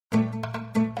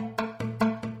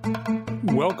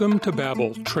Welcome to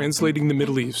Babel, Translating the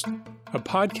Middle East, a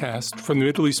podcast from the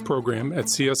Middle East program at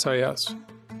CSIS.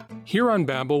 Here on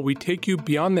Babel, we take you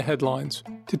beyond the headlines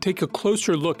to take a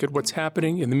closer look at what's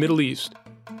happening in the Middle East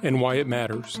and why it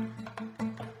matters.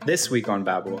 This week on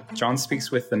Babel, John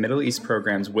speaks with the Middle East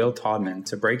program's Will Todman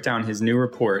to break down his new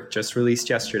report just released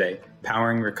yesterday,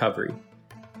 Powering Recovery.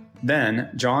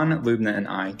 Then, John, Lubna, and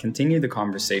I continue the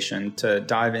conversation to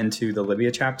dive into the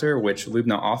Libya chapter, which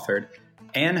Lubna authored,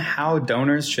 and how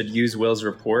donors should use Will's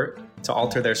report to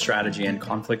alter their strategy in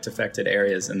conflict-affected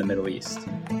areas in the Middle East.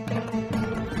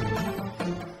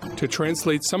 To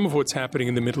translate some of what's happening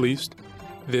in the Middle East,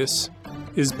 this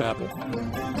is Babel.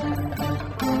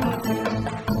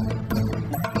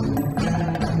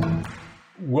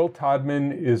 Will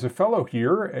Todman is a fellow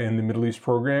here in the Middle East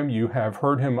program. You have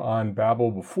heard him on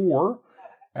Babel before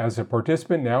as a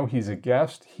participant. Now he's a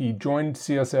guest. He joined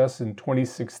CSS in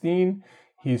 2016.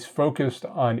 He's focused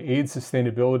on aid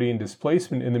sustainability and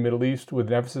displacement in the Middle East with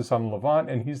an emphasis on Levant,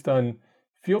 and he's done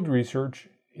field research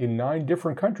in 9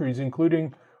 different countries,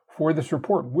 including for this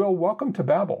report. Will, welcome to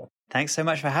Babel. Thanks so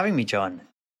much for having me, John.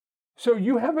 So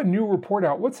you have a new report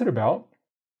out. What's it about?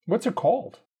 What's it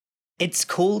called? It's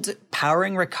called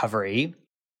Powering Recovery,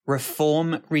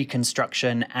 Reform,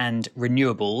 Reconstruction, and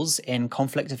Renewables in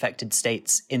Conflict-Affected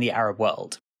States in the Arab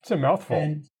World. It's a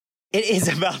mouthful. It is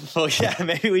a mouthful, yeah.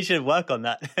 Maybe we should work on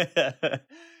that.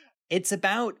 It's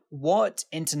about what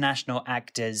international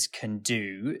actors can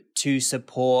do to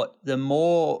support the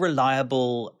more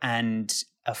reliable and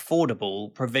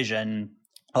affordable provision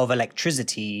of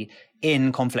electricity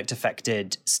in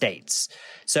conflict-affected states.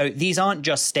 So these aren't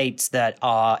just states that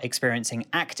are experiencing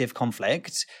active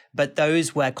conflict, but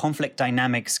those where conflict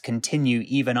dynamics continue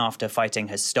even after fighting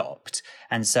has stopped.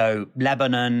 And so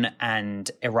Lebanon and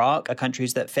Iraq are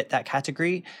countries that fit that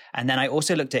category. And then I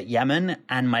also looked at Yemen,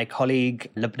 and my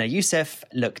colleague Lubna Yusuf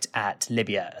looked at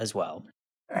Libya as well.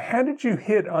 How did you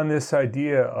hit on this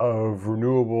idea of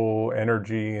renewable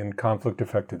energy in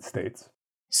conflict-affected states?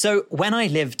 So when I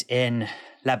lived in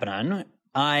Lebanon,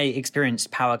 I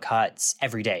experienced power cuts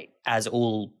every day, as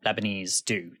all Lebanese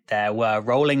do. There were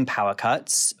rolling power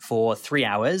cuts for 3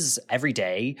 hours every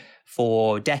day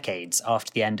for decades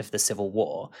after the end of the Civil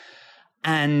War.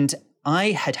 And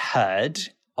I had heard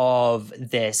of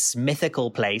this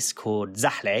mythical place called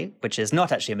Zahle, which is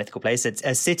not actually a mythical place. It's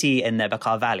a city in the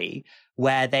Bekaa Valley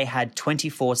where they had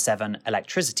 24/7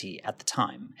 electricity at the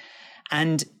time.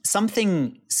 And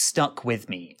something stuck with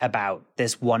me about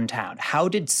this one town. How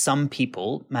did some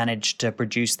people manage to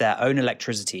produce their own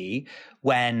electricity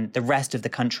when the rest of the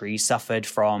country suffered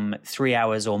from 3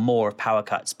 hours or more of power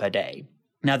cuts per day?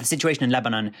 Now, the situation in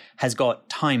Lebanon has got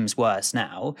times worse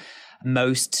now.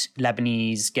 Most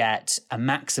Lebanese get a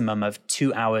maximum of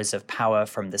 2 hours of power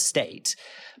from the state.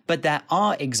 But there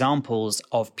are examples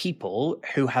of people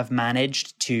who have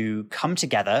managed to come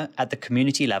together at the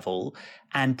community level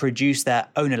and produce their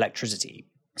own electricity.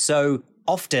 So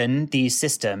often these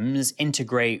systems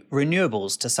integrate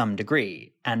renewables to some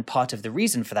degree. And part of the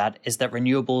reason for that is that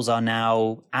renewables are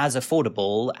now as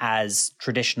affordable as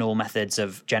traditional methods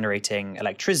of generating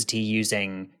electricity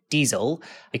using diesel,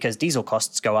 because diesel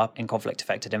costs go up in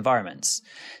conflict-affected environments.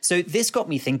 So this got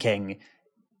me thinking,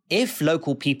 if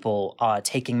local people are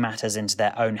taking matters into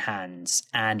their own hands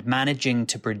and managing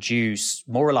to produce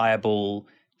more reliable,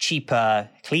 cheaper,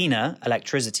 cleaner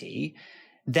electricity,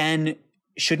 then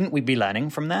shouldn't we be learning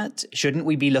from that? Shouldn't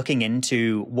we be looking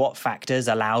into what factors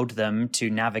allowed them to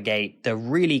navigate the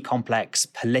really complex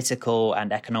political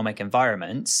and economic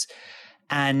environments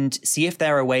and see if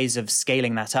there are ways of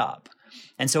scaling that up?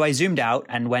 And so I zoomed out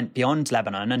and went beyond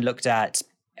Lebanon and looked at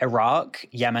Iraq,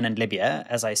 Yemen, and Libya,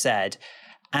 as I said,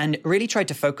 and really tried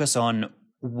to focus on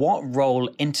what role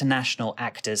international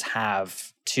actors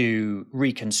have to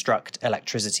reconstruct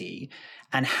electricity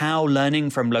and how learning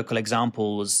from local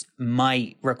examples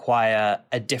might require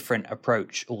a different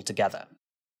approach altogether.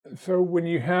 So when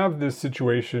you have this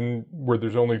situation where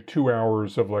there's only 2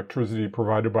 hours of electricity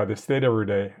provided by the state every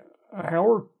day, how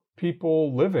are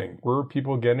people living? Where are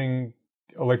people getting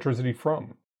electricity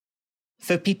from?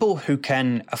 For people who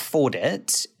can afford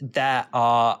it, there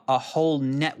are a whole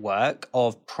network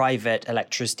of private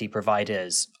electricity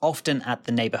providers, often at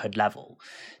the neighborhood level.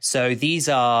 So these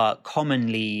are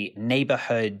commonly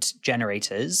neighborhood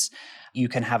generators. You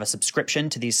can have a subscription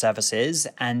to these services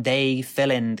and they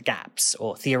fill in the gaps,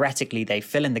 or theoretically they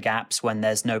fill in the gaps when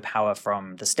there's no power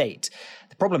from the state.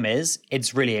 The problem is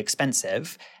it's really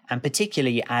expensive. And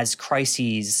particularly as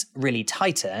crises really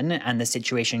tighten and the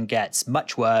situation gets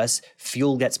much worse,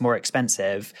 fuel gets more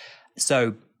expensive.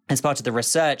 So As part of the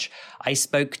research, I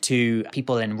spoke to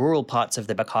people in rural parts of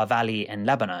the Bekaa Valley in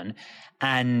Lebanon,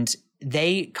 and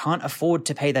they can't afford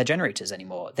to pay their generators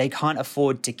anymore. They can't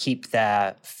afford to keep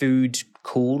their food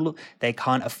cool. They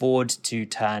can't afford to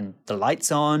turn the lights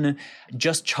on.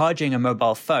 Just charging a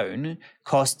mobile phone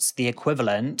costs the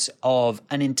equivalent of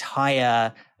an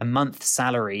entire month's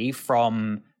salary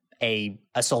from a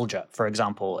soldier, for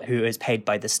example, who is paid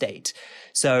by the state.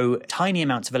 So tiny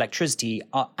amounts of electricity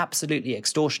are absolutely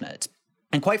extortionate.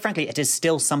 And quite frankly, it is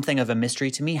still something of a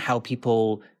mystery to me how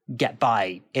people get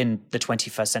by in the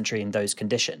 21st century in those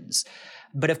conditions.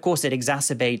 But of course, it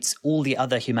exacerbates all the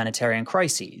other humanitarian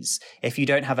crises. If you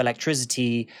don't have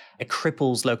electricity, it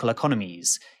cripples local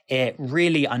economies. It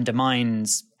really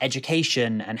undermines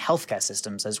education and healthcare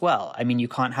systems as well. I mean, you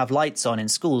can't have lights on in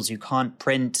schools. You can't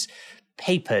print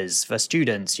papers for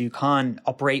students. You can't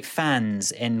operate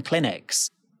fans in clinics.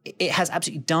 It has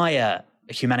absolutely dire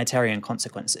humanitarian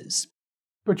consequences.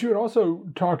 But you had also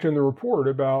talked in the report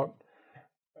about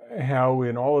how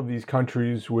in all of these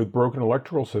countries with broken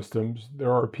electrical systems,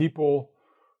 there are people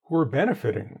who are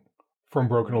benefiting from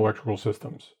broken electrical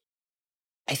systems.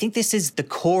 I think this is the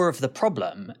core of the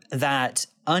problem, that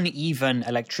uneven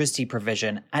electricity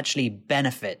provision actually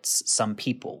benefits some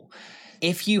people.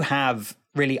 If you have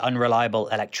really unreliable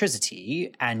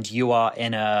electricity and you are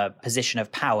in a position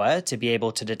of power to be able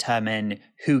to determine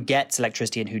who gets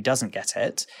electricity and who doesn't get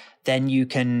it, then you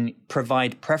can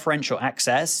provide preferential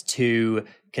access to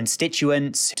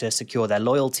constituents to secure their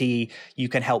loyalty. You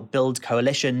can help build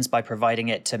coalitions by providing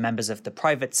it to members of the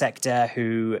private sector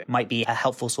who might be a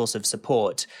helpful source of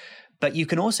support. But you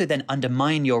can also then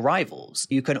undermine your rivals.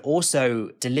 You can also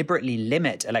deliberately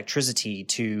limit electricity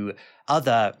to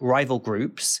other rival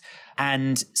groups.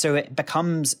 And so it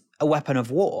becomes a weapon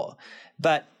of war.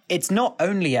 But it's not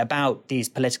only about these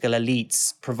political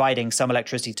elites providing some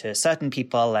electricity to certain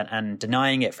people and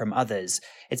denying it from others.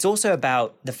 It's also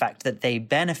about the fact that they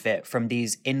benefit from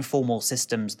these informal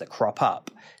systems that crop up.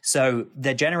 So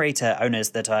the generator owners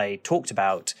that I talked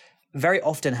about very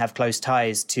often have close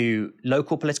ties to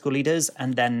local political leaders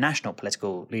and then national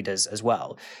political leaders as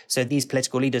well. So these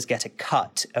political leaders get a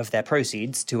cut of their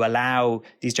proceeds to allow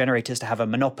these generators to have a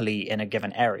monopoly in a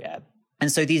given area.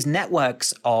 And so these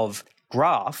networks of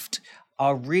graft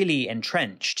are really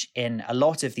entrenched in a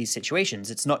lot of these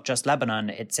situations. It's not just Lebanon,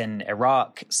 it's in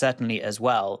Iraq, certainly as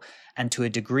well, and to a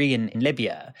degree in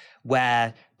Libya,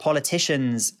 where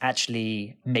politicians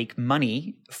actually make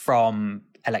money from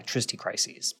electricity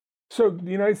crises. So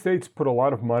the United States put a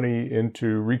lot of money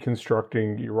into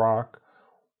reconstructing Iraq.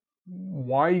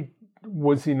 Why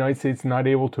was the United States not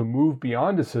able to move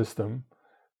beyond a system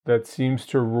that seems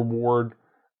to reward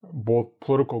both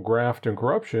political graft and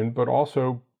corruption, but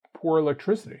also poor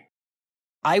electricity?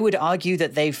 I would argue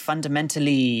that they've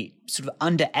fundamentally sort of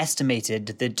underestimated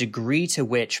the degree to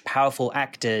which powerful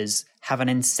actors have an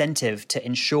incentive to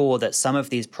ensure that some of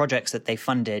these projects that they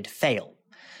funded fail.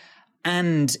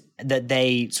 And that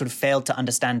they sort of failed to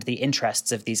understand the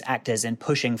interests of these actors in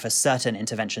pushing for certain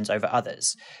interventions over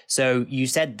others. So you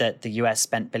said that the US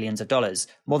spent billions of dollars,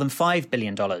 more than $5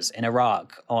 billion in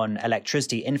Iraq on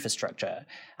electricity infrastructure.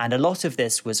 And a lot of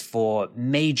this was for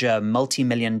major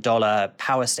multi-million-dollar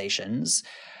power stations,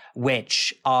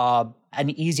 which are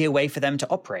an easier way for them to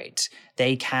operate.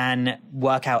 They can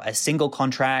work out a single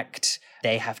contract.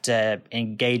 They have to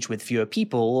engage with fewer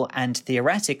people, and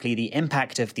theoretically, the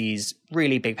impact of these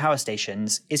really big power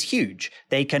stations is huge.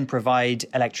 They can provide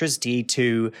electricity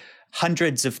to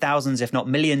hundreds of thousands, if not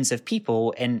millions of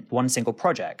people in one single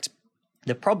project.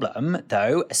 The problem,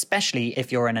 though, especially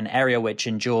if you're in an area which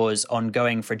endures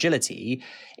ongoing fragility,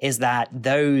 is that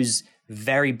those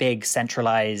very big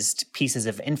centralized pieces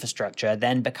of infrastructure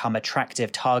then become attractive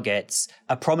targets.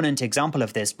 A prominent example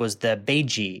of this was the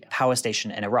Beiji power station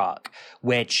in Iraq,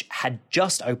 which had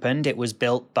just opened. It was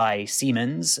built by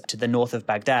Siemens to the north of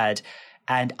Baghdad,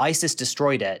 and ISIS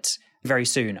destroyed it very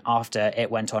soon after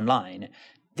it went online.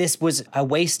 This was a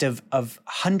waste of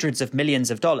hundreds of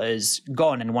millions of dollars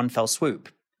gone in one fell swoop.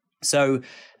 So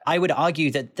I would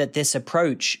argue that this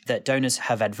approach that donors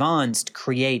have advanced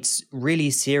creates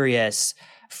really serious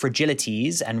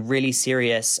fragilities and really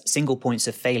serious single points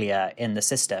of failure in the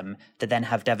system that then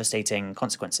have devastating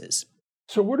consequences.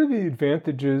 So what are the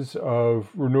advantages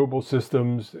of renewable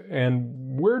systems,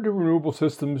 and where do renewable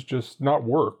systems just not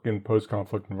work in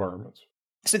post-conflict environments?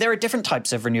 So there are different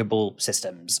types of renewable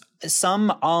systems.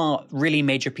 Some are really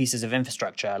major pieces of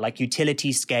infrastructure, like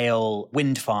utility scale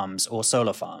wind farms or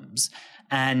solar farms.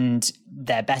 And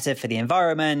they're better for the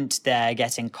environment. They're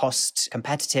getting cost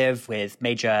competitive with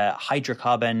major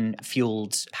hydrocarbon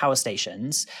fueled power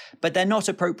stations, but they're not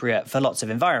appropriate for lots of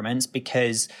environments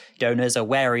because donors are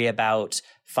wary about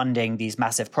funding these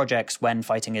massive projects when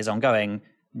fighting is ongoing.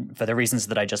 For the reasons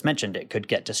that I just mentioned, it could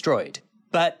get destroyed.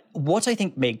 But what I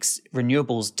think makes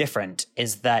renewables different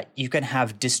is that you can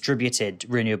have distributed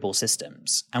renewable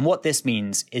systems. And what this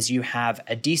means is you have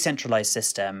a decentralized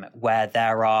system where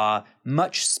there are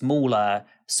much smaller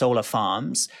solar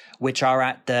farms, which are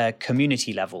at the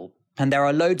community level. And there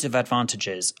are loads of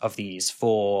advantages of these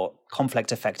for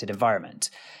conflict-affected environment.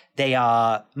 They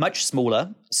are much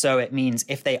smaller, so it means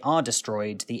if they are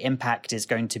destroyed, the impact is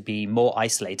going to be more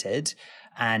isolated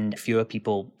and fewer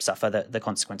people suffer the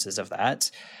consequences of that.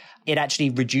 It actually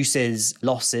reduces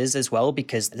losses as well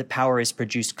because the power is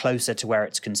produced closer to where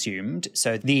it's consumed.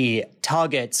 So the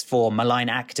targets for malign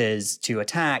actors to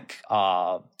attack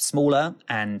are smaller,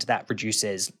 and that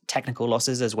reduces technical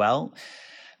losses as well.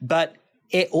 But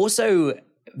it also,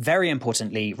 very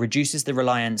importantly, reduces the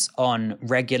reliance on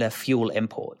regular fuel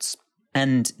imports.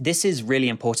 And this is really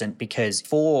important because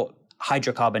for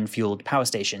hydrocarbon-fueled power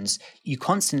stations, you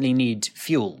constantly need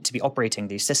fuel to be operating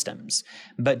these systems.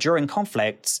 But during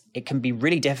conflicts, it can be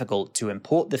really difficult to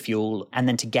import the fuel and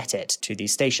then to get it to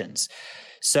these stations.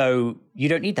 So you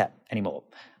don't need that anymore.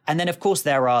 And then, of course,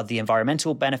 there are the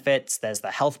environmental benefits. There's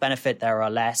the health benefit. There are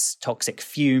less toxic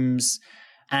fumes.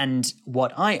 And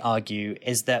what I argue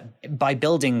is that by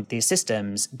building these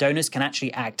systems, donors can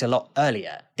actually act a lot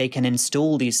earlier. They can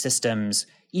install these systems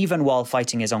even while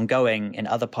fighting is ongoing in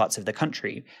other parts of the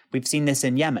country. We've seen this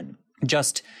in Yemen.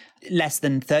 Just less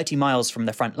than 30 miles from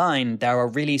the front line, there are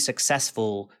really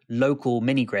successful local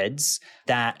mini-grids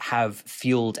that have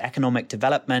fueled economic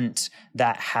development,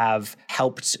 that have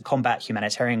helped combat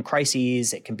humanitarian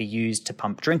crises. It can be used to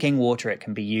pump drinking water. It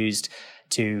can be used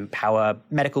to power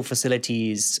medical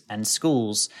facilities and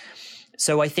schools.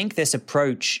 So I think this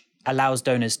approach allows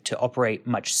donors to operate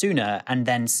much sooner and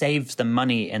then saves them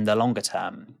money in the longer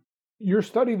term. Your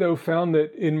study, though, found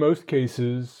that in most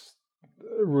cases,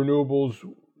 renewables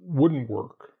wouldn't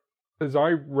work. As I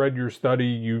read your study,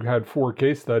 you had 4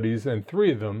 case studies, and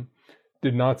 3 of them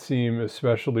did not seem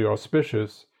especially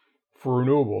auspicious for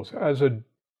renewables. As a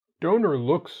donor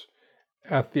looks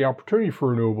at the opportunity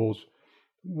for renewables,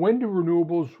 when do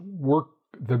renewables work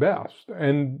the best?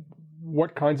 And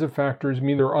what kinds of factors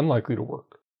mean they're unlikely to work?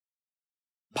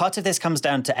 Part of this comes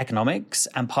down to economics,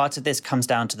 and part of this comes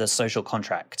down to the social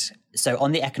contract. So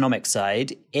on the economic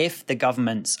side, if the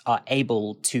governments are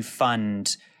able to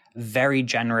fund very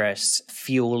generous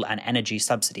fuel and energy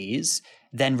subsidies,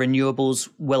 then renewables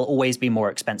will always be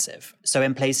more expensive. So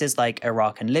in places like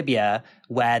Iraq and Libya,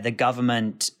 where the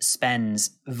government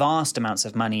spends vast amounts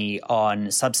of money on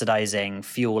subsidizing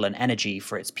fuel and energy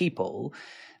for its people,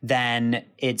 then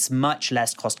it's much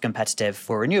less cost competitive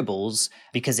for renewables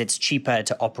because it's cheaper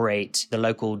to operate the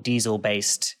local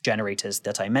diesel-based generators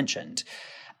that I mentioned.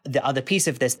 The other piece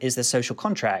of this is the social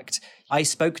contract. I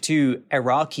spoke to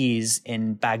Iraqis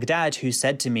in Baghdad who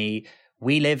said to me,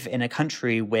 we live in a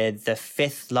country with the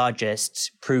 5th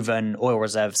largest proven oil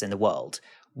reserves in the world.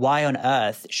 Why on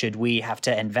earth should we have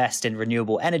to invest in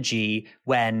renewable energy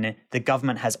when the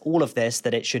government has all of this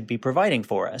that it should be providing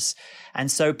for us? And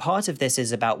so part of this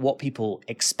is about what people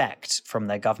expect from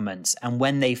their governments and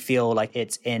when they feel like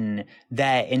it's in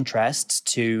their interests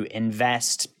to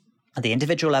invest at the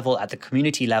individual level, at the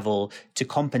community level, to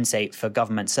compensate for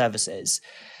government services.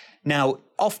 Now,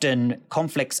 often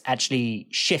conflicts actually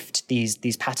shift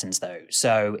these patterns, though.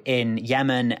 So in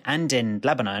Yemen and in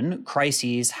Lebanon,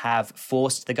 crises have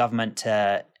forced the government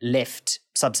to lift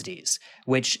subsidies,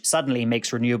 which suddenly makes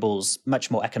renewables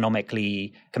much more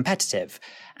economically competitive.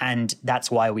 And that's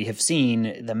why we have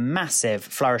seen the massive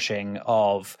flourishing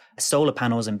of solar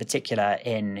panels in particular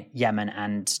in Yemen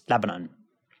and Lebanon.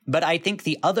 But I think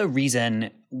the other reason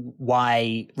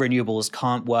why renewables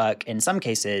can't work in some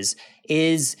cases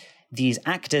is these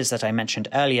actors that I mentioned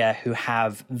earlier who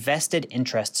have vested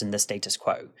interests in the status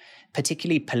quo,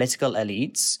 particularly political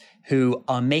elites who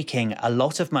are making a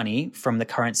lot of money from the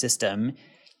current system,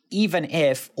 even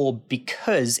if or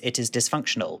because it is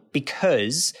dysfunctional,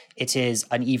 because it is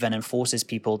uneven and forces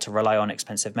people to rely on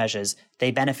expensive measures,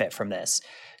 they benefit from this.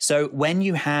 So when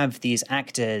you have these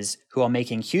actors who are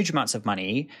making huge amounts of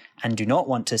money and do not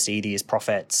want to see these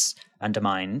profits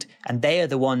undermined, and they are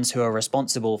the ones who are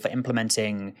responsible for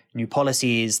implementing new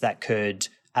policies that could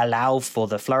allow for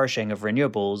the flourishing of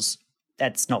renewables,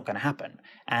 that's not going to happen.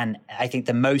 And I think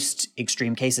the most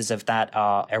extreme cases of that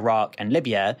are Iraq and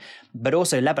Libya, but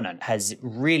also Lebanon has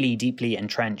really deeply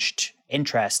entrenched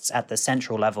interests at the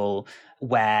central level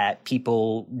where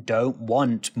people don't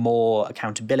want more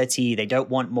accountability, they don't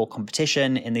want more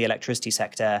competition in the electricity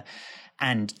sector.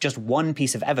 And just one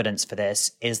piece of evidence for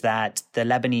this is that the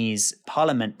Lebanese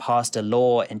parliament passed a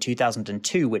law in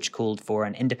 2002 which called for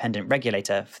an independent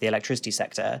regulator for the electricity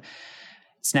sector.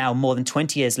 It's now more than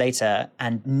 20 years later,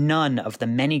 and none of the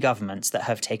many governments that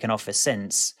have taken office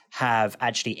since have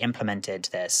actually implemented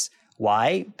this.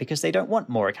 Why? Because they don't want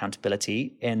more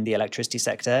accountability in the electricity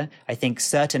sector. I think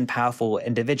certain powerful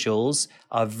individuals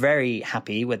are very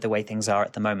happy with the way things are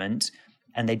at the moment,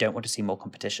 and they don't want to see more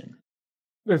competition.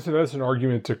 So that's an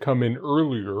argument to come in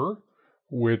earlier,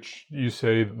 which you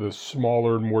say the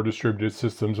smaller and more distributed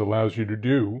systems allows you to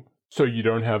do, so you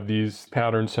don't have these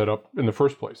patterns set up in the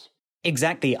first place.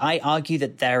 Exactly. I argue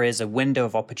that there is a window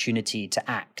of opportunity to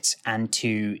act and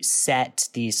to set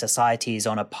these societies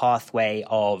on a pathway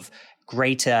of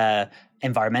greater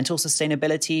environmental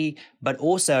sustainability, but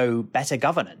also better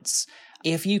governance.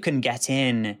 If you can get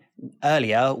in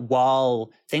earlier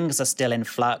while things are still in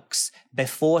flux,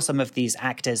 before some of these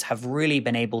actors have really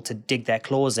been able to dig their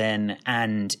claws in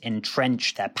and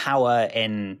entrench their power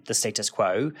in the status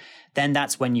quo, then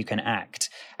that's when you can act.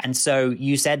 And so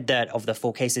you said that of the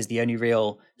 4 cases, the only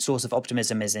real source of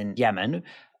optimism is in Yemen.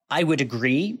 I would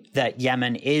agree that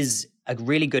Yemen is a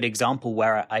really good example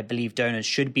where I believe donors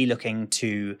should be looking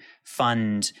to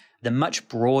fund the much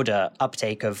broader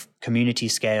uptake of community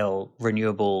scale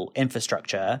renewable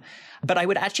infrastructure. But I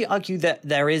would actually argue that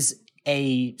there is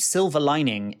a silver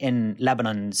lining in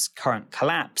Lebanon's current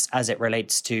collapse as it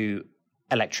relates to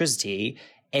electricity,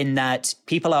 in that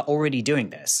people are already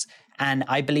doing this. And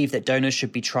I believe that donors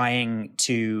should be trying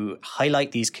to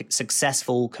highlight these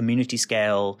successful community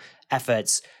scale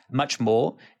efforts much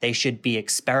more. They should be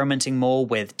experimenting more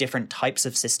with different types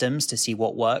of systems to see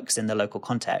what works in the local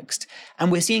context. And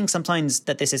we're seeing sometimes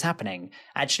that this is happening.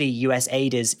 Actually, US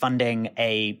aid is funding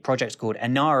a project called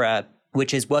Enara,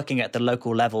 which is working at the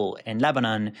local level in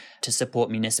Lebanon to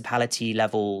support municipality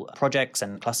level projects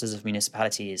and clusters of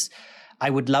municipalities. I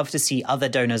would love to see other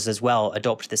donors as well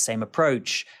adopt the same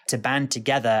approach, to band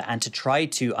together and to try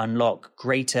to unlock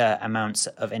greater amounts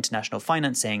of international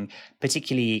financing.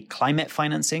 Particularly climate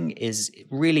financing is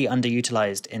really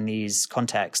underutilized in these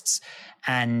contexts.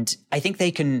 And I think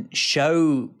they can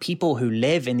show people who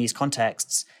live in these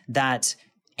contexts that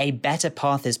a better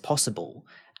path is possible.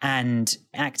 And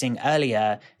acting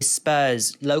earlier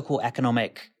spurs local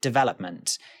economic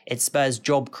development. It spurs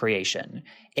job creation.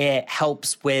 It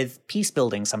helps with peace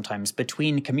building sometimes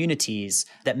between communities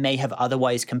that may have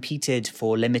otherwise competed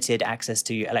for limited access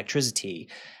to electricity.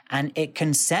 And it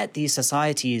can set these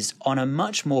societies on a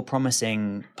much more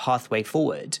promising pathway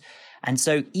forward. And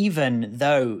so even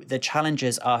though the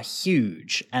challenges are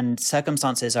huge and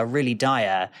circumstances are really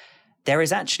dire, there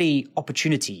is actually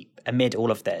opportunity amid all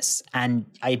of this. And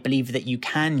I believe that you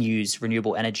can use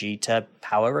renewable energy to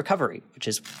power recovery, which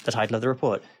is the title of the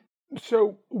report.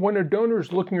 So when a donor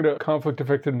is looking at a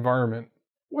conflict-affected environment,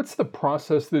 what's the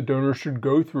process the donor should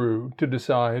go through to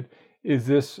decide, is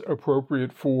this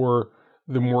appropriate for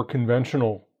the more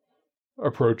conventional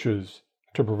approaches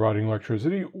to providing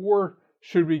electricity, or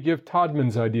should we give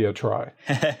Todman's idea a try?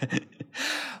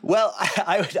 Well,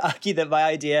 I would argue that my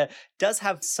idea does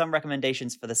have some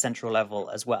recommendations for the central level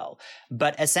as well.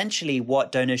 But essentially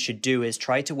what donors should do is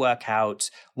try to work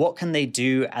out what can they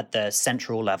do at the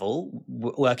central level,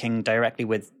 working directly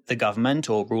with the government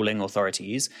or ruling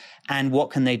authorities, and what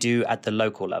can they do at the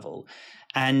local level.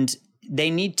 And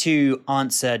they need to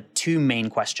answer 2 main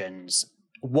questions.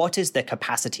 What is the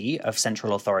capacity of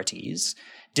central authorities?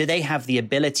 Do they have the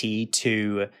ability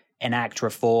to enact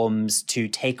reforms, to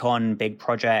take on big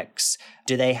projects?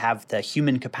 Do they have the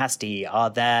human capacity?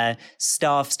 Are their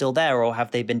staff still there, or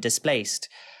have they been displaced?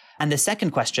 And the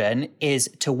second question is,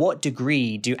 to what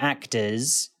degree do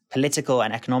actors, political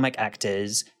and economic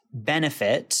actors,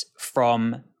 benefit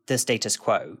from the status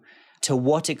quo? To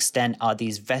what extent are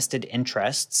these vested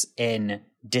interests in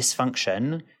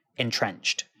dysfunction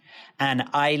entrenched? And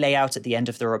I lay out at the end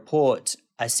of the report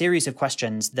a series of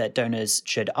questions that donors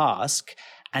should ask.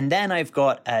 And then I've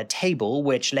got a table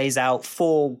which lays out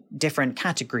 4 different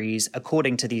categories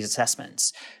according to these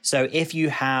assessments. So if you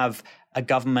have a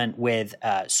government with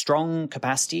strong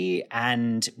capacity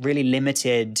and really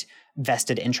limited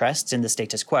vested interests in the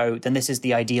status quo, then this is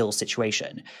the ideal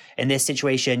situation. In this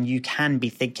situation, you can be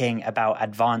thinking about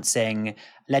advancing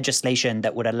legislation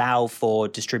that would allow for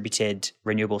distributed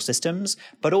renewable systems,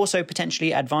 but also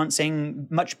potentially advancing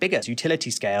much bigger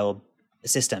utility scale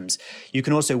systems. You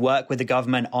can also work with the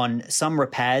government on some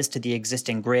repairs to the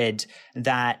existing grid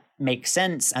that make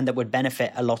sense and that would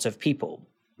benefit a lot of people.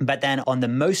 But then on the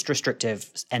most restrictive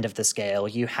end of the scale,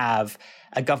 you have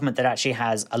a government that actually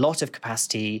has a lot of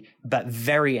capacity, but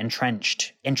very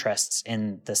entrenched interests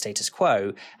in the status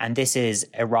quo. And this is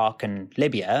Iraq and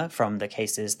Libya from the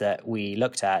cases that we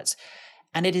looked at.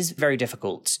 And it is very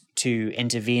difficult to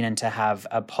intervene and to have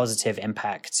a positive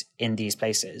impact in these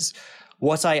places.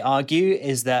 What I argue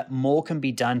is that more can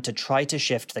be done to try to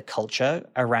shift the culture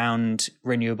around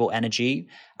renewable energy,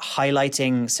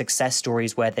 highlighting success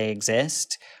stories where they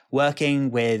exist, working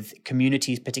with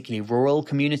communities, particularly rural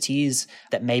communities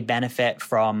that may benefit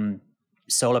from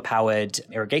solar-powered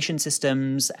irrigation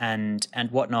systems and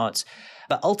whatnot.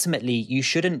 But ultimately, you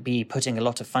shouldn't be putting a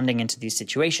lot of funding into these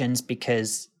situations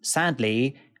because,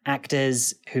 sadly,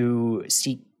 actors who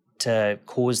seek to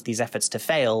cause these efforts to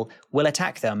fail will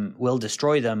attack them, will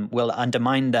destroy them, will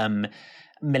undermine them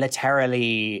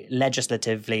militarily,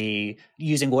 legislatively,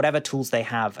 using whatever tools they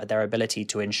have at their ability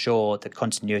to ensure the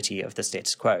continuity of the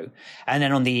status quo. And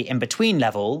then on the in-between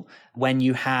level, when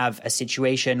you have a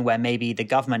situation where maybe the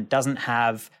government doesn't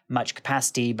have much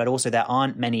capacity, but also there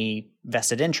aren't many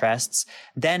vested interests,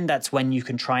 then that's when you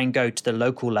can try and go to the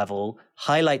local level,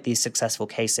 highlight these successful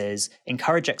cases,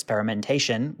 encourage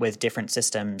experimentation with different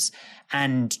systems,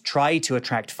 and try to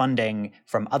attract funding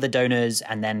from other donors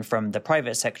and then from the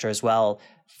private sector as well,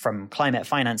 from climate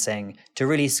financing, to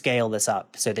really scale this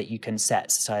up so that you can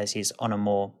set societies on a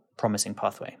more promising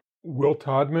pathway. Will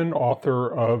Todman,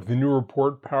 author of the new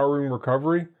report, Powering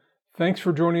Recovery, thanks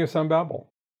for joining us on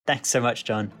Babel. Thanks so much,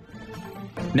 John.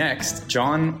 Next,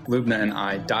 John, Lubna, and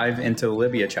I dive into the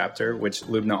Libya chapter, which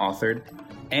Lubna authored,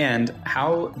 and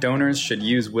how donors should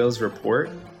use Will's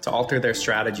report to alter their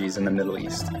strategies in the Middle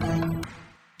East.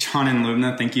 John and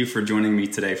Lubna, thank you for joining me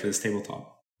today for this table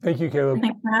talk. Thank you, Caleb.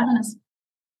 Thanks for having us.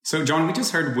 So, John, we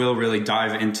just heard Will really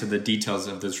dive into the details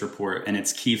of this report and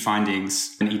its key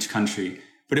findings in each country.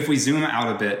 But if we zoom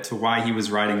out a bit to why he was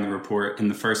writing the report in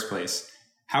the first place,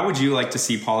 how would you like to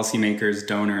see policymakers,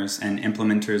 donors, and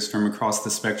implementers from across the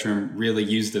spectrum really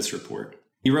use this report?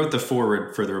 You wrote the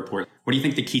foreword for the report. What do you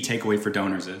think the key takeaway for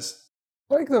donors is?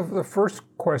 I think the first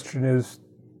question is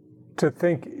to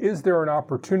think, is there an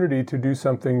opportunity to do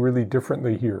something really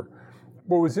differently here?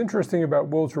 What was interesting about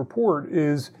Will's report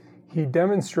is he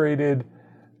demonstrated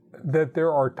that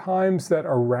there are times that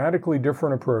a radically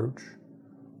different approach,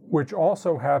 which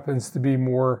also happens to be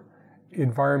more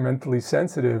environmentally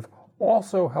sensitive,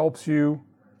 also helps you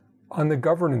on the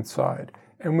governance side.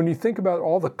 And when you think about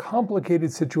all the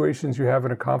complicated situations you have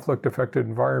in a conflict-affected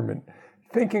environment,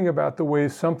 thinking about the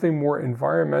ways something more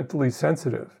environmentally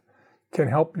sensitive can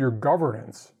help your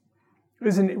governance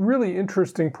is a really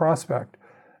interesting prospect.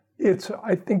 It's,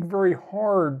 I think, very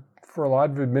hard for a lot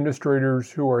of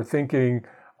administrators who are thinking,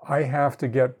 I have to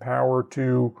get power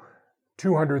to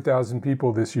 200,000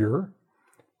 people this year,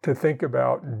 to think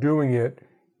about doing it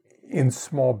in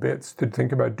small bits, to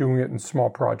think about doing it in small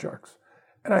projects.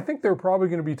 And I think there are probably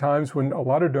going to be times when a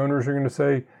lot of donors are going to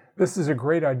say, this is a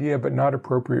great idea, but not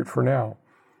appropriate for now.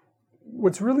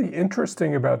 What's really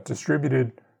interesting about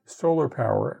distributed solar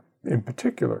power in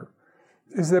particular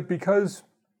is that because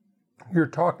you're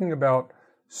talking about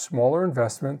smaller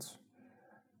investments,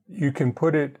 you can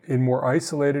put it in more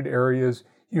isolated areas,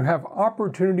 you have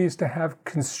opportunities to have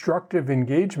constructive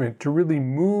engagement to really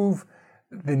move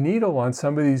the needle on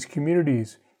some of these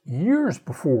communities years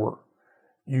before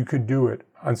you could do it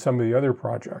on some of the other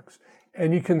projects.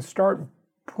 And you can start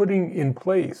putting in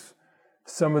place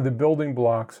some of the building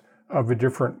blocks of a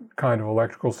different kind of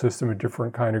electrical system, a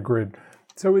different kind of grid.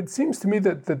 So it seems to me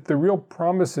that the real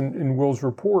promise in Will's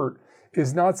report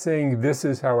is not saying this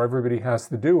is how everybody has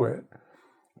to do it,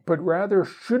 but rather,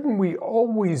 shouldn't we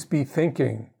always be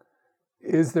thinking,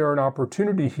 is there an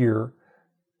opportunity here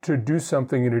to do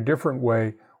something in a different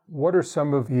way? What are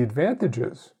some of the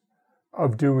advantages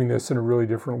of doing this in a really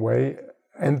different way?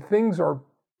 And things are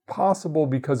possible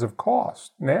because of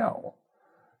cost now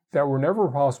that were never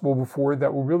possible before,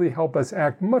 that will really help us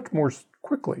act much more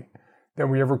quickly than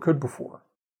we ever could before.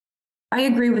 I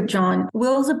agree with John.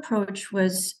 Will's approach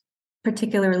was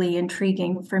particularly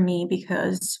intriguing for me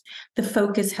because the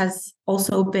focus has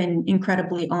also been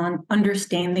incredibly on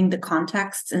understanding the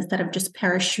context instead of just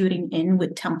parachuting in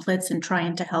with templates and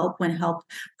trying to help when help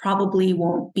probably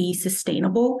won't be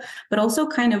sustainable, but also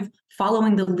kind of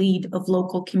following the lead of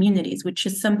local communities, which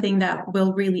is something that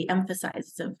Will really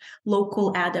emphasizes, of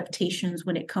local adaptations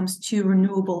when it comes to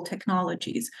renewable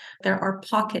technologies. There are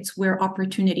pockets where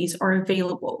opportunities are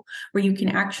available, where you can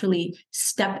actually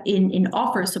step in and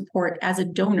offer support as a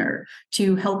donor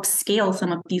to help scale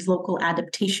some of these local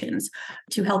adaptations,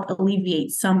 to help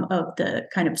alleviate some of the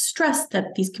kind of stress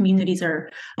that these communities are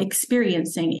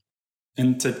experiencing.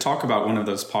 And to talk about one of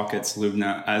those pockets,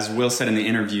 Lubna, as Will said in the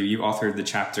interview, you authored the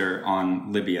chapter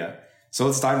on Libya. So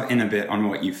let's dive in a bit on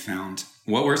what you found.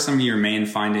 What were some of your main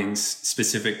findings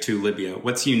specific to Libya?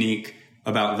 What's unique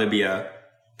about Libya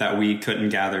that we couldn't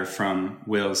gather from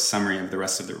Will's summary of the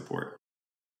rest of the report?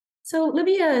 So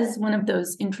Libya is one of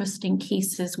those interesting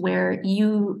cases where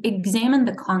you examine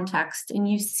the context and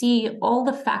you see all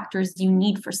the factors you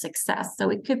need for success. So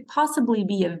it could possibly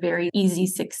be a very easy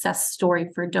success story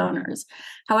for donors.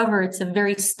 However, it's a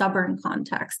very stubborn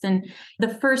context. And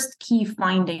the first key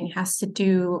finding has to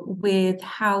do with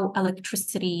how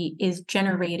electricity is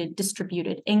generated,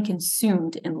 distributed, and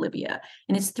consumed in Libya.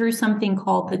 And it's through something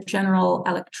called the General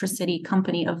Electricity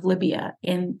Company of Libya.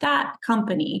 And that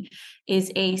company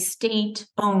is a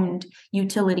state-owned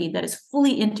utility that is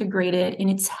fully integrated and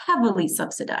it's heavily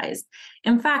subsidized.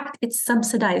 In fact, it's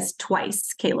subsidized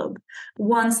twice, Caleb.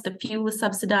 Once the fuel is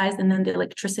subsidized and then the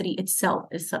electricity itself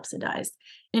is subsidized.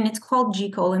 And it's called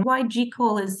GCOL. And why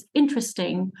GCOL is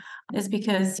interesting is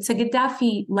because it's a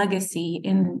Gaddafi legacy.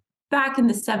 Back in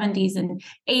the 70s and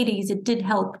 80s, it did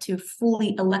help to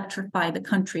fully electrify the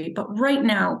country. But right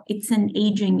now, it's an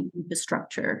aging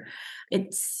infrastructure.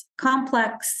 It's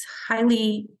complex,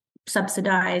 highly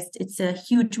subsidized. It's a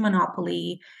huge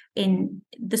monopoly. And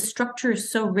the structure is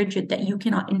so rigid that you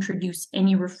cannot introduce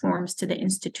any reforms to the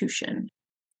institution.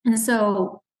 And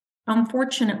so,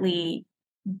 unfortunately,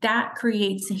 that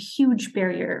creates a huge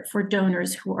barrier for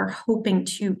donors who are hoping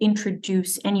to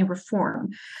introduce any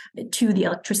reform to the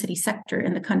electricity sector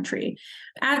in the country.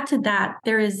 Add to that,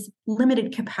 there is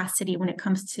limited capacity when it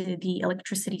comes to the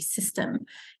electricity system.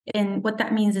 And what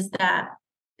that means is that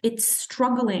it's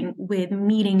struggling with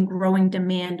meeting growing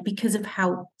demand because of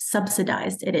how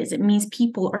subsidized it is. It means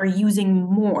people are using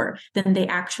more than they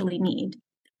actually need.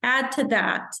 Add to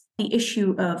that the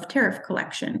issue of tariff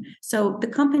collection. So the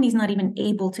company's not even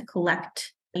able to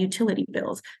collect utility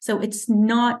bills. So it's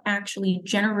not actually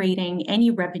generating any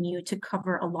revenue to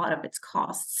cover a lot of its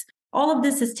costs. All of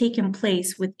this has taken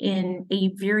place within a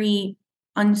very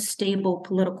unstable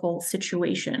political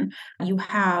situation. You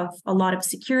have a lot of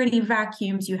security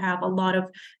vacuums. You have a lot of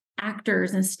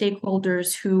actors and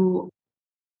stakeholders who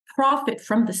profit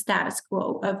from the status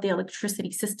quo of the electricity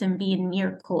system being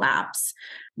near collapse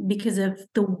because of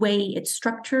the way it's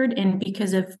structured and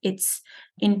because of its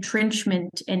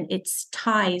entrenchment and its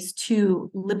ties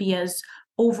to Libya's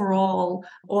overall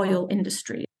oil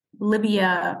industry.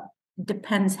 Libya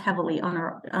depends heavily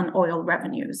on oil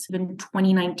revenues. In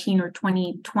 2019 or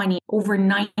 2020, over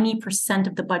 90%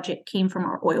 of the budget came from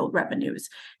our oil revenues.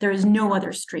 There is no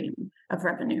other stream of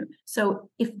revenue. So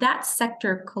if that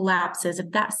sector collapses, if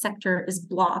that sector is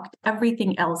blocked,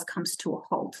 everything else comes to a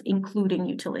halt, including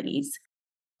utilities.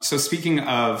 So speaking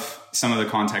of some of the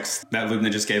context that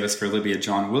Lubna just gave us for Libya,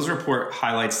 John, Will's report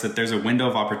highlights that there's a window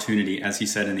of opportunity, as he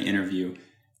said in the interview,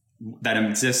 that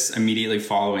exists immediately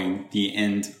following the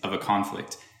end of a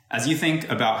conflict. As you think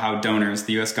about how donors,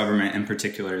 the US government in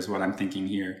particular is what I'm thinking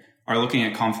here, are looking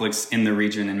at conflicts in the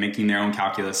region and making their own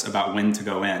calculus about when to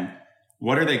go in,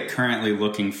 what are they currently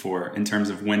looking for in terms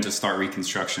of when to start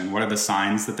reconstruction? What are the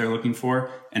signs that they're looking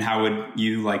for? And how would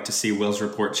you like to see Will's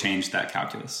report change that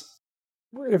calculus?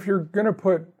 If you're going to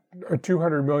put a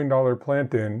 $200 million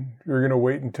plant in, you're going to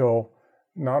wait until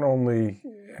not only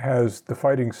has the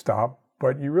fighting stopped,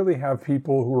 but you really have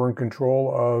people who are in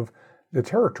control of the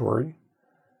territory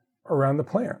around the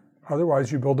plant.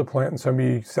 Otherwise, you build a plant and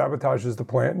somebody sabotages the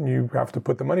plant and you have to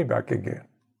put the money back again.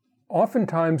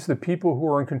 Oftentimes, the people who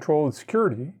are in control of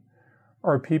security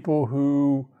are people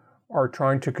who are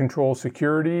trying to control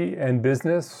security and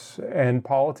business and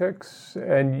politics.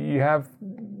 And you have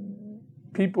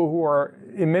people who are,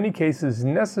 in many cases,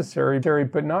 necessary,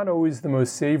 but not always the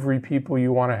most savory people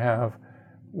you want to have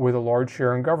with a large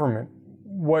share in government.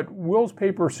 What Will's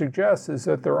paper suggests is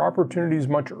that there are opportunities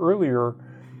much earlier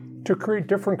to create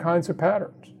different kinds of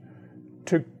patterns,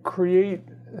 to create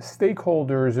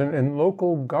stakeholders and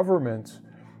local governments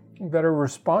that are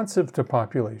responsive to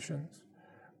populations,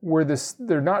 where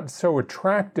they're not so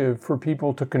attractive for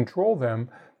people to control them,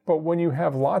 but when you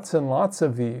have lots and lots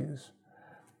of these,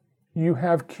 you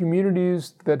have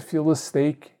communities that feel a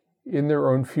stake in their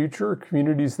own future,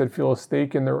 communities that feel a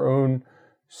stake in their own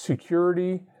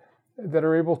security, that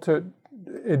are able to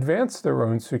advance their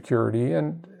own security.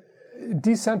 And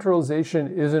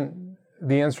decentralization isn't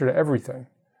the answer to everything.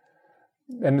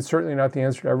 And it's certainly not the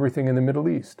answer to everything in the Middle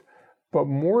East. But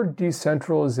more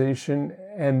decentralization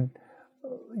and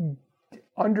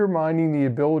undermining the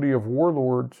ability of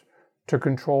warlords to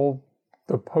control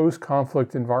the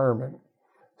post-conflict environment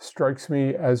strikes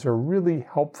me as a really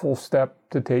helpful step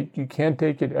to take. You can't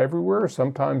take it everywhere.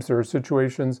 Sometimes there are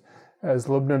situations, as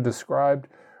Lubna described,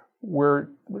 where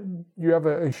you have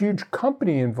a huge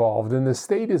company involved and the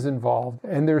state is involved,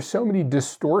 and there's so many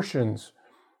distortions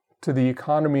to the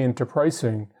economy and to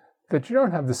pricing that you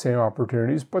don't have the same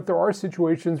opportunities, but there are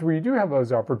situations where you do have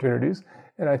those opportunities.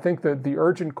 And I think that the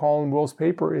urgent call in Will's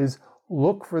paper is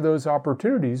look for those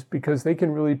opportunities because they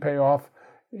can really pay off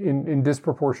in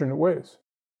disproportionate ways.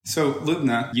 So,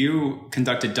 Lubna, you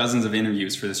conducted dozens of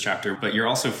interviews for this chapter, but you're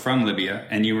also from Libya,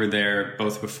 and you were there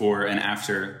both before and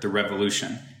after the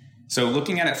revolution. So,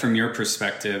 looking at it from your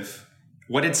perspective,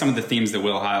 what did some of the themes that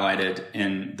Will highlighted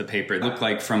in the paper look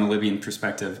like from a Libyan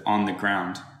perspective on the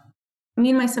ground? Me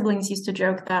and my siblings used to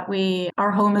joke that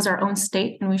our home is our own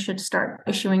state and we should start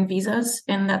issuing visas.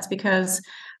 And that's because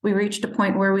we reached a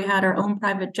point where we had our own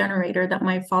private generator that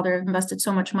my father invested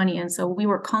so much money in. So we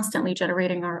were constantly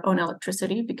generating our own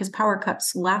electricity because power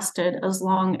cuts lasted as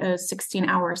long as 16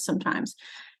 hours sometimes.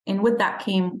 And with that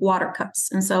came water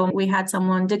cuts. And so we had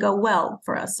someone dig a well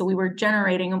for us. So we were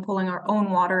generating and pulling our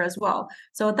own water as well.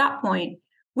 So at that point,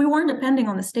 we weren't depending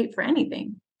on the state for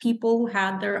anything. People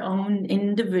had their own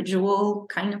individual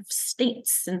kind of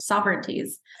states and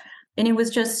sovereignties. And it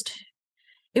was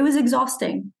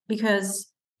exhausting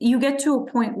because you get to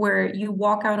a point where you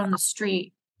walk out on the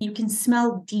street, you can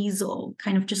smell diesel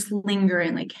kind of just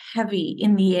lingering like heavy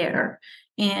in the air.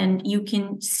 And you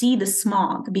can see the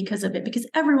smog because of it, because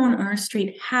everyone on our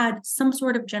street had some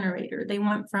sort of generator. They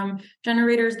went from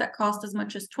generators that cost as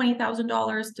much as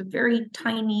 $20,000 to very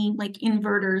tiny like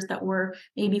inverters that were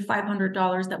maybe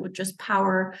 $500 that would just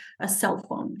power a cell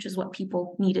phone, which is what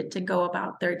people needed to go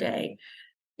about their day.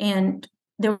 And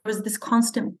there was this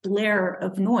constant blare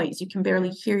of noise. You can barely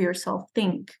hear yourself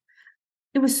think.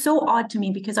 It was so odd to me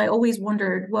because I always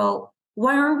wondered, well,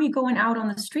 why aren't we going out on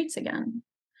the streets again?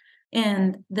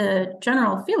 And the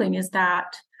general feeling is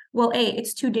that, well, A,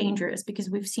 it's too dangerous because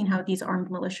we've seen how these armed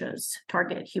militias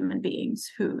target human beings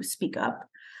who speak up.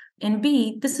 And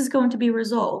B, this is going to be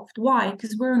resolved. Why?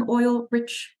 Because we're an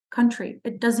oil-rich country.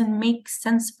 It doesn't make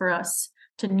sense for us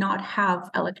to not have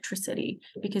electricity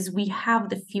because we have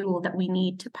the fuel that we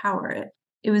need to power it.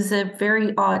 It was a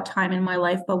very odd time in my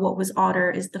life, but what was odder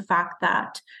is the fact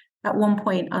that at one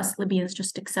point, us Libyans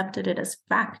just accepted it as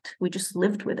fact. We just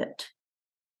lived with it.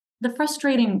 The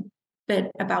frustrating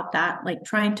bit about that, like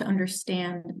trying to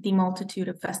understand the multitude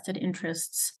of vested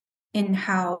interests in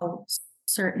how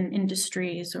certain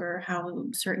industries or how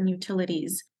certain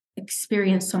utilities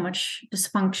experience so much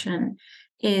dysfunction,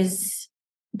 is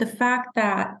the fact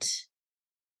that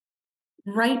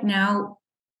right now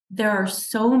there are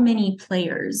so many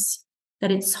players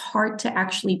that it's hard to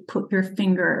actually put your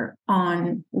finger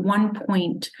on one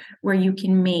point where you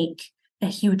can make a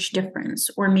huge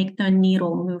difference or make the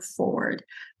needle move forward.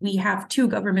 We have two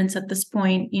governments at this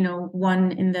point,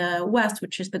 one in the West,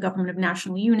 which is the Government of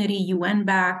National Unity,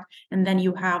 UN-backed, and then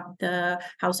you have the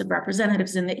House of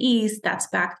Representatives in the East that's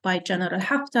backed by General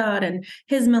Haftar and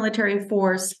his military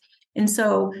force. And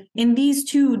so in these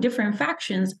two different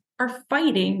factions are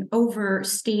fighting over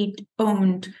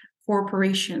state-owned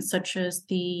corporations such as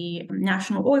the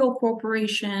National Oil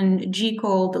Corporation,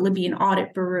 GCOL, the Libyan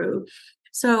Audit Bureau.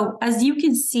 So as you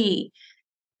can see,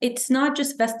 it's not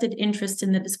just vested interest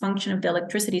in the dysfunction of the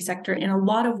electricity sector. In a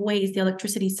lot of ways, the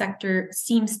electricity sector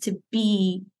seems to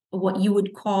be what you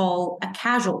would call a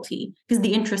casualty because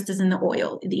the interest is in the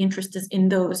oil, the interest is in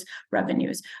those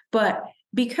revenues. But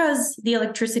because the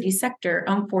electricity sector,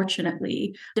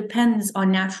 unfortunately, depends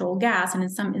on natural gas and in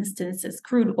some instances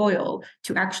crude oil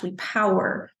to actually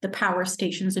power the power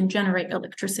stations and generate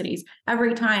electricities,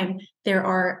 every time there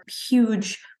are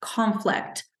huge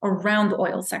conflict around the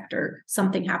oil sector,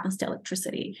 something happens to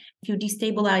electricity. If you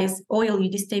destabilize oil, you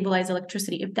destabilize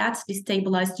electricity. If that's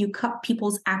destabilized, you cut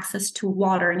people's access to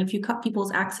water. And if you cut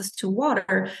people's access to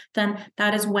water, then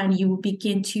that is when you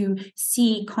begin to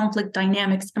see conflict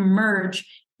dynamics emerge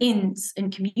in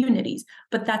communities.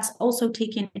 But that's also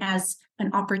taken as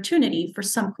an opportunity for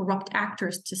some corrupt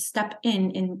actors to step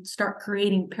in and start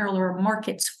creating parallel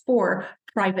markets for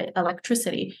private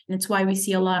electricity. And it's why we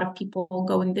see a lot of people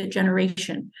going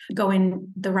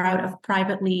the route of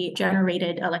privately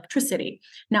generated electricity.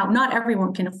 Now, not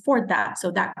everyone can afford that.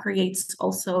 So that creates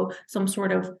also some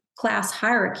sort of class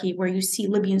hierarchy where you see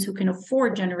Libyans who can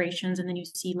afford generations, and then you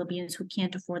see Libyans who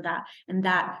can't afford that. And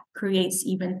that creates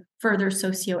even further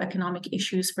socioeconomic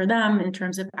issues for them in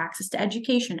terms of access to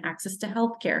education, access to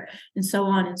healthcare, and so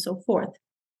on and so forth.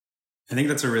 I think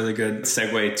that's a really good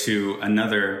segue to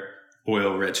another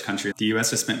oil-rich country. The U.S.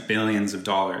 has spent billions of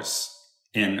dollars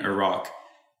in Iraq.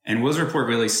 And Will's report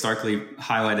really starkly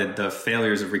highlighted the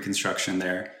failures of reconstruction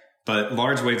there. But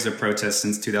large waves of protests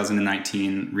since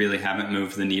 2019 really haven't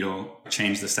moved the needle,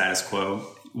 changed the status quo.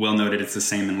 Will noted it's the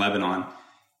same in Lebanon.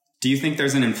 Do you think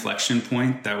there's an inflection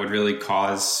point that would really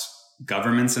cause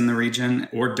governments in the region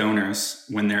or donors,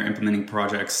 when they're implementing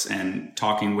projects and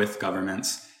talking with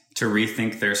governments, to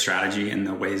rethink their strategy in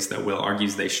the ways that Will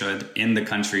argues they should in the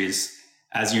countries,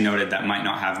 as you noted, that might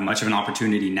not have much of an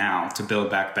opportunity now to build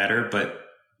back better, but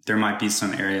there might be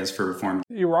some areas for reform?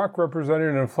 Iraq represented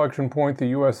an inflection point. The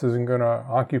U.S. isn't going to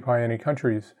occupy any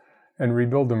countries and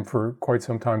rebuild them for quite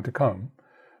some time to come.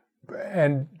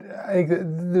 And I think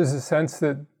that there's a sense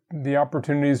that the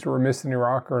opportunities that were missed in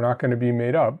Iraq are not going to be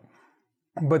made up.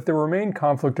 But there remain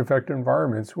conflict-affected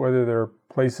environments, whether they're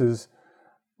places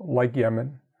like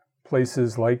Yemen,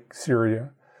 places like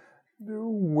Syria,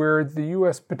 where the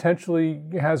U.S. potentially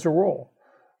has a role,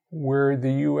 where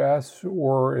the U.S.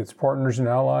 or its partners and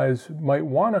allies might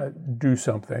want to do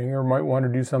something or might want to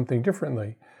do something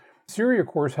differently. Syria, of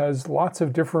course, has lots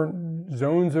of different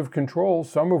zones of control,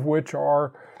 some of which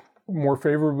are more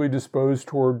favorably disposed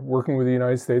toward working with the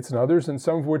United States and others, and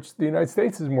some of which the United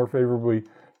States is more favorably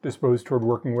disposed toward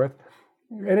working with.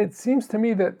 And it seems to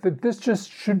me that this just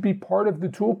should be part of the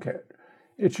toolkit.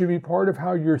 It should be part of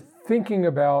how you're thinking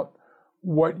about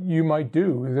what you might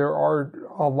do. There are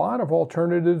a lot of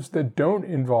alternatives that don't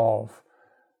involve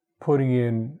putting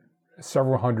in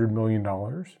several $100 million,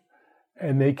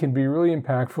 and they can be really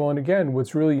impactful. And again,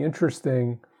 what's really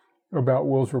interesting about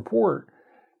Will's report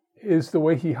is the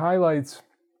way he highlights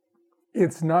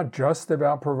it's not just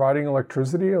about providing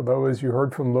electricity, although, as you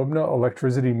heard from Lubna,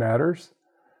 electricity matters.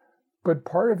 But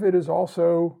part of it is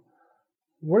also,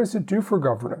 what does it do for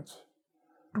governance?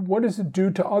 What does it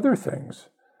do to other things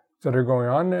that are going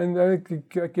on? And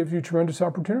that gives you tremendous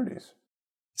opportunities.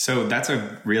 So that's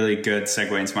a really good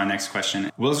segue into my next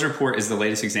question. Will's report is the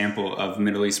latest example of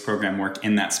Middle East program work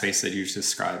in that space that you've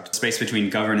described, space between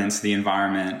governance, the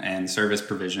environment, and service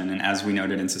provision. And as we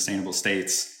noted in Sustainable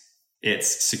States,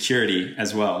 it's security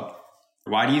as well.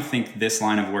 Why do you think this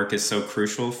line of work is so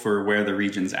crucial for where the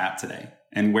region's at today?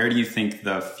 And where do you think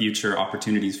the future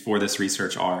opportunities for this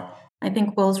research are? I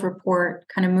think Will's report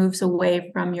kind of moves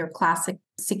away from your classic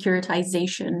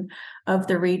securitization of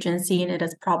the region, seeing it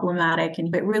as problematic,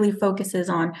 and it really focuses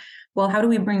on, well, how do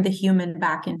we bring the human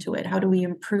back into it? How do we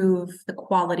improve the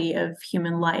quality of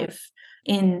human life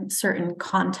in certain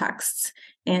contexts?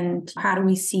 And how do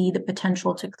we see the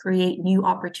potential to create new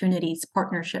opportunities,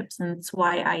 partnerships? And that's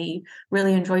why I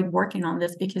really enjoyed working on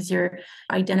this, because you're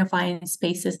identifying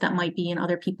spaces that might be in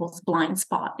other people's blind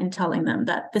spot and telling them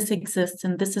that this exists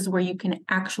and this is where you can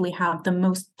actually have the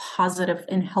most positive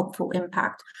and helpful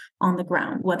impact on the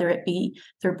ground, whether it be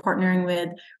through partnering with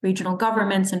regional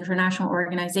governments, international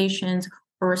organizations,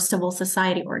 or civil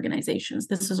society organizations.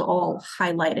 This is all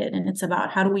highlighted, and it's about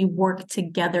how do we work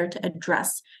together to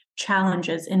address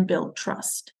challenges and build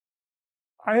trust.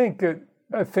 I think that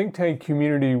a think tank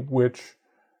community which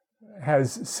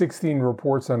has 16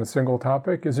 reports on a single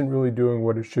topic isn't really doing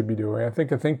what it should be doing. I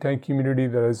think a think tank community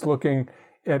that is looking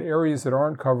at areas that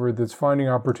aren't covered, that's finding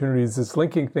opportunities, that's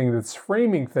linking things, that's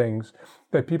framing things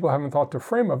that people haven't thought to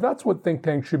frame of, that's what think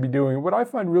tanks should be doing. What I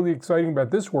find really exciting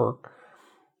about this work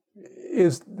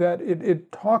is that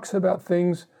it talks about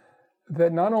things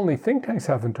that not only think tanks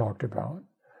haven't talked about,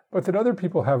 but that other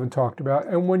people haven't talked about.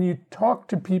 And when you talk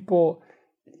to people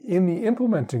in the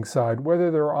implementing side,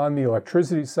 whether they're on the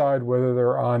electricity side, whether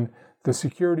they're on the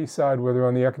security side, whether they're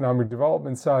on the economic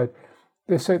development side,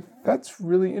 they say, that's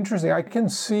really interesting. I can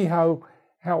see how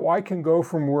I can go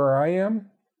from where I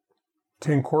am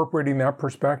to incorporating that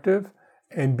perspective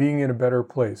and being in a better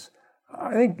place.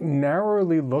 I think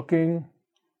narrowly looking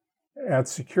at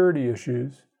security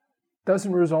issues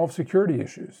doesn't resolve security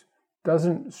issues,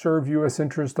 doesn't serve U.S.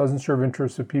 interests, doesn't serve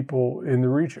interests of people in the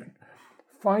region.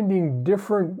 Finding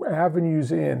different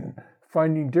avenues in,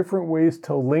 finding different ways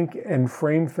to link and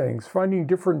frame things, finding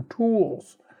different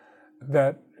tools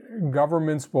that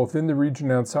governments both in the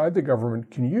region and outside the government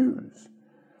can use.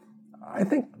 I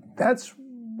think that's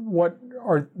what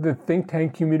the think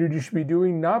tank community should be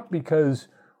doing, not because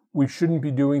we shouldn't be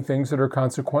doing things that are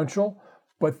consequential,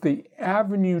 but the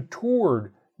avenue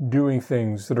toward doing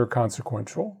things that are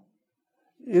consequential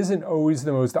isn't always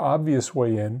the most obvious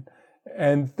way in,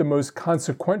 and the most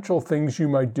consequential things you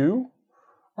might do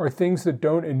are things that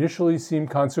don't initially seem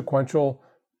consequential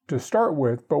to start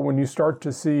with, but when you start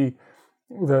to see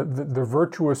the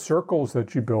virtuous circles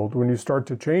that you build, when you start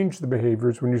to change the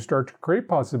behaviors, when you start to create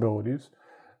possibilities,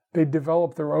 they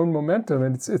develop their own momentum.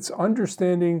 And it's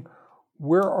understanding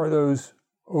where are those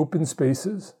open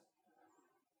spaces?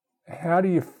 How do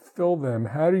you fill them?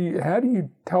 How do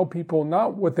you tell people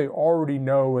not what they already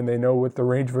know and they know what the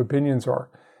range of opinions are?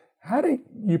 How do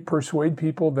you persuade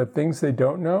people that things they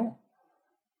don't know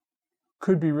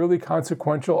could be really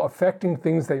consequential, affecting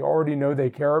things they already know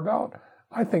they care about?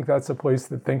 I think that's a place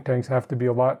that think tanks have to be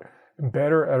a lot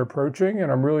better at approaching,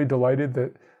 and I'm really delighted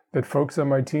that folks on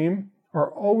my team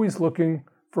are always looking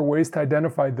for ways to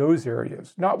identify those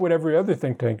areas, not what every other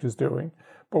think tank is doing,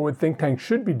 but what think tanks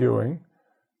should be doing,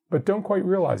 but don't quite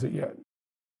realize it yet.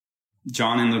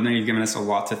 John and Lubna, you've given us a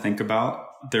lot to think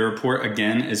about. The report,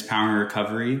 again, is Powering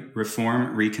Recovery,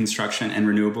 Reform, Reconstruction, and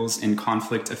Renewables in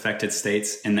Conflict-Affected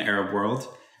States in the Arab World.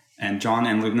 And John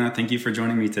and Lubna, thank you for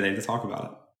joining me today to talk about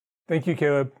it. Thank you,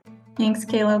 Caleb. Thanks,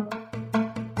 Caleb.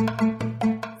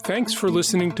 Thanks for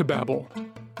listening to Babel.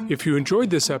 If you enjoyed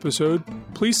this episode,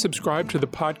 please subscribe to the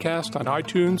podcast on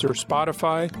iTunes or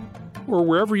Spotify or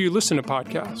wherever you listen to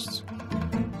podcasts.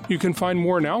 You can find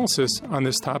more analysis on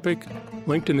this topic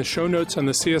linked in the show notes on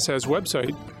the CSIS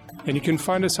website, and you can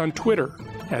find us on Twitter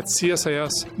at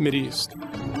CSIS Mideast.